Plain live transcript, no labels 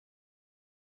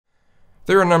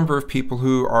There are a number of people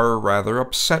who are rather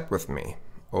upset with me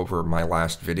over my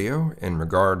last video in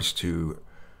regards to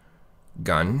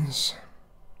guns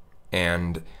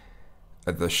and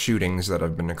the shootings that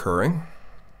have been occurring.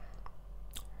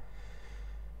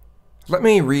 Let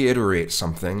me reiterate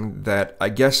something that I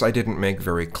guess I didn't make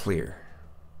very clear.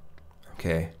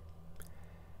 Okay?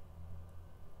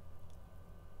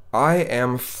 I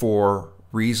am for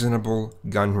reasonable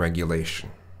gun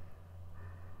regulation.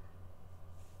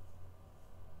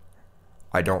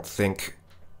 I don't think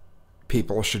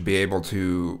people should be able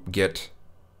to get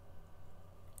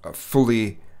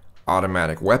fully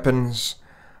automatic weapons.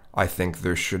 I think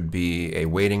there should be a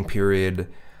waiting period.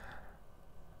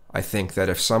 I think that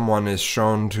if someone is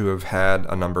shown to have had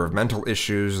a number of mental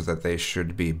issues, that they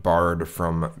should be barred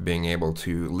from being able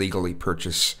to legally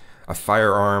purchase a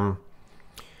firearm.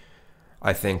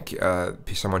 I think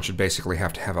someone should basically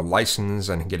have to have a license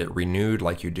and get it renewed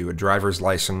like you do a driver's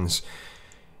license.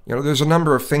 You know, there's a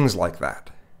number of things like that.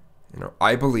 You know,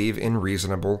 I believe in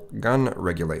reasonable gun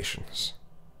regulations.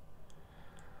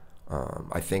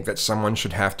 I think that someone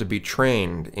should have to be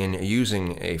trained in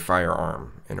using a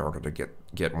firearm in order to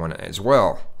get one as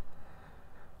well.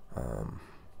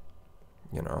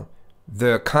 You know,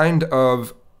 the kind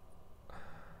of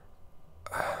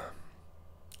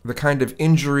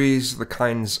injuries, the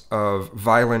kinds of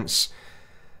violence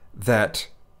that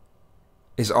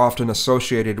is often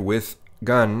associated with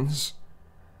guns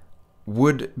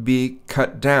would be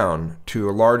cut down to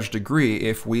a large degree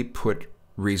if we put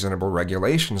reasonable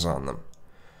regulations on them.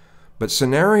 But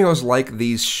scenarios like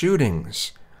these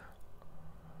shootings,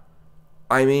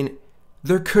 I mean,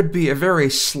 there could be a very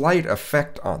slight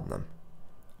effect on them,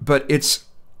 but it's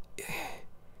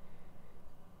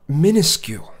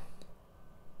minuscule.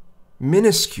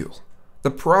 Minuscule.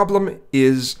 The problem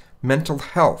is mental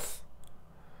health.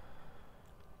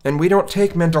 And we don't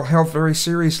take mental health very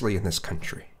seriously in this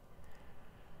country.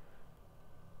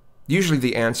 Usually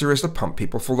the answer is to pump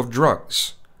people full of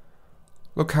drugs.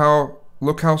 Look how,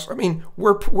 I mean,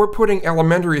 we're putting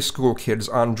elementary school kids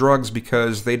on drugs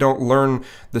because they don't learn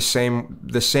the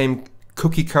same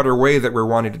cookie cutter way that we're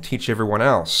wanting to teach everyone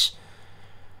else.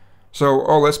 So,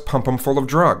 let's pump them full of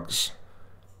drugs.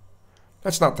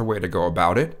 That's not the way to go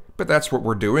about it, but that's what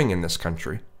we're doing in this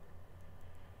country.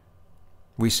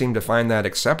 We seem to find that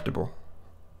acceptable.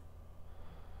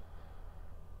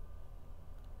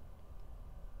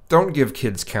 Don't give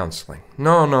kids counseling.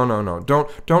 No.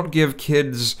 Don't give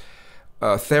kids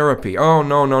therapy. Oh,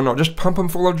 no. Just pump them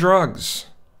full of drugs.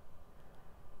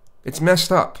 It's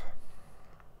messed up.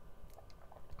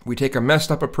 We take a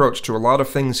messed up approach to a lot of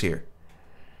things here.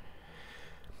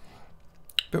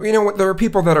 But you know what? There are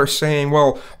people that are saying,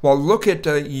 well, look at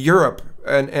Europe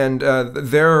and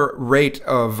their rate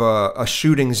of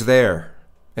shootings there,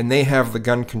 and they have the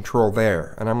gun control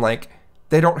there. And I'm like,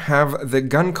 they don't have the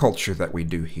gun culture that we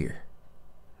do here.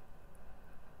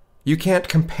 You can't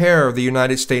compare the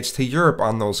United States to Europe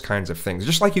on those kinds of things,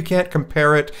 just like you can't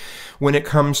compare it when it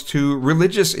comes to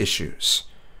religious issues.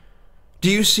 Do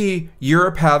you see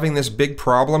Europe having this big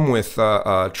problem with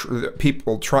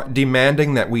people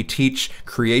demanding that we teach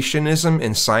creationism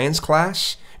in science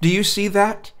class? Do you see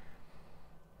that?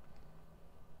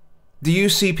 Do you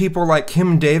see people like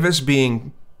Kim Davis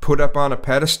being put up on a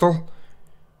pedestal?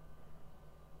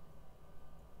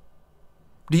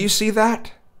 Do you see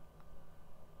that?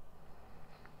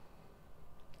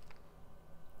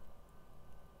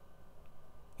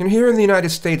 And here in the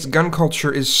United States, gun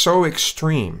culture is so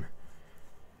extreme.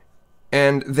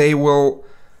 And they will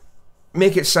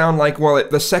make it sound like, well,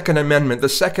 the Second Amendment, the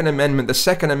Second Amendment, the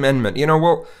Second Amendment. You know,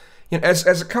 well, you know,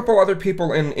 as a couple other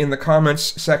people in the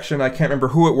comments section, I can't remember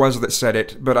who it was that said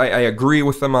it, but I agree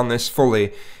with them on this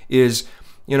fully, is,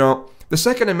 you know, the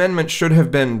Second Amendment should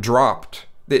have been dropped.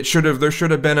 There should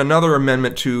have been another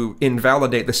amendment to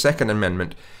invalidate the Second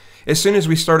Amendment as soon as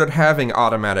we started having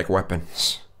automatic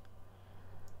weapons.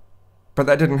 But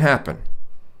that didn't happen.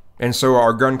 And so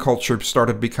our gun culture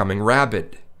started becoming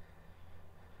rabid.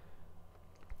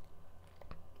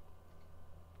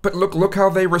 But look how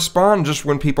they respond just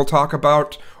when people talk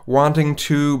about wanting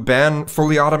to ban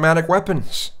fully automatic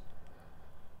weapons.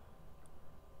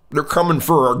 They're coming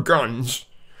for our guns.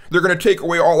 They're going to take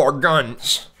away all our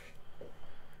guns.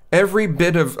 Every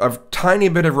bit of tiny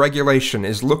bit of regulation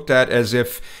is looked at as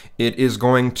if it is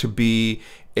going to be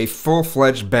a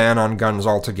full-fledged ban on guns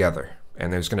altogether.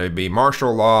 And there's going to be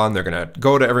martial law, and they're going to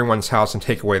go to everyone's house and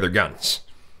take away their guns.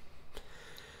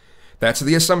 That's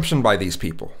the assumption by these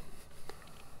people.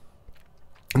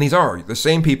 And these are the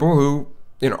same people who,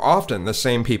 you know, often the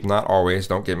same people, not always,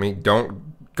 don't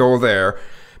go there,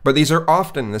 But these are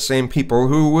often the same people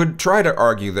who would try to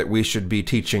argue that we should be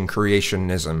teaching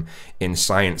creationism in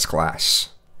science class.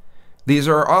 These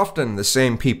are often the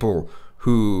same people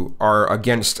who are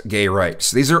against gay rights.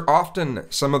 These are often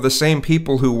some of the same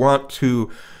people who want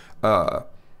to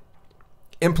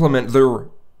implement their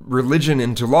religion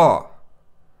into law.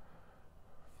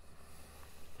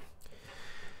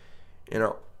 You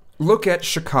know, look at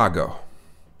Chicago,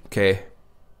 okay?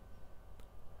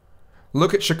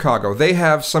 Look at Chicago. They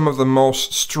have some of the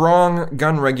most strong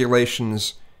gun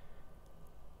regulations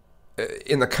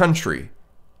in the country,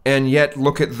 and yet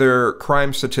look at their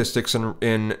crime statistics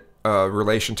in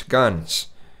relation to guns.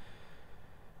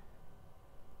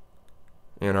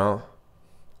 You know?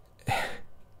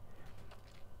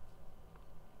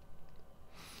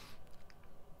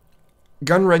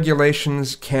 Gun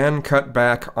regulations can cut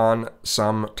back on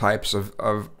some types of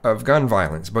gun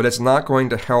violence, but it's not going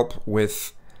to help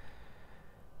with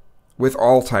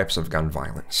all types of gun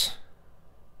violence.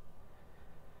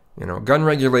 You know, gun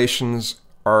regulations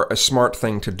are a smart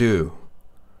thing to do,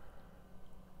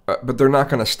 but they're not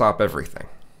going to stop everything.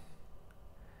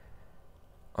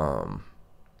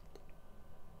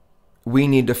 We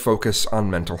need to focus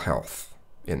on mental health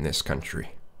in this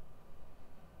country.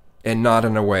 And not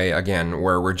in a way, again,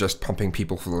 where we're just pumping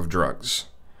people full of drugs.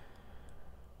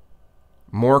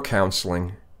 More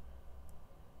counseling,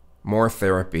 more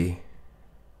therapy,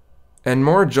 and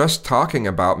more just talking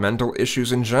about mental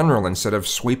issues in general instead of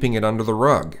sweeping it under the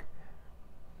rug.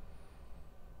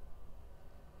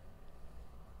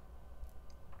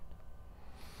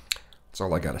 That's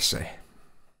all I gotta say.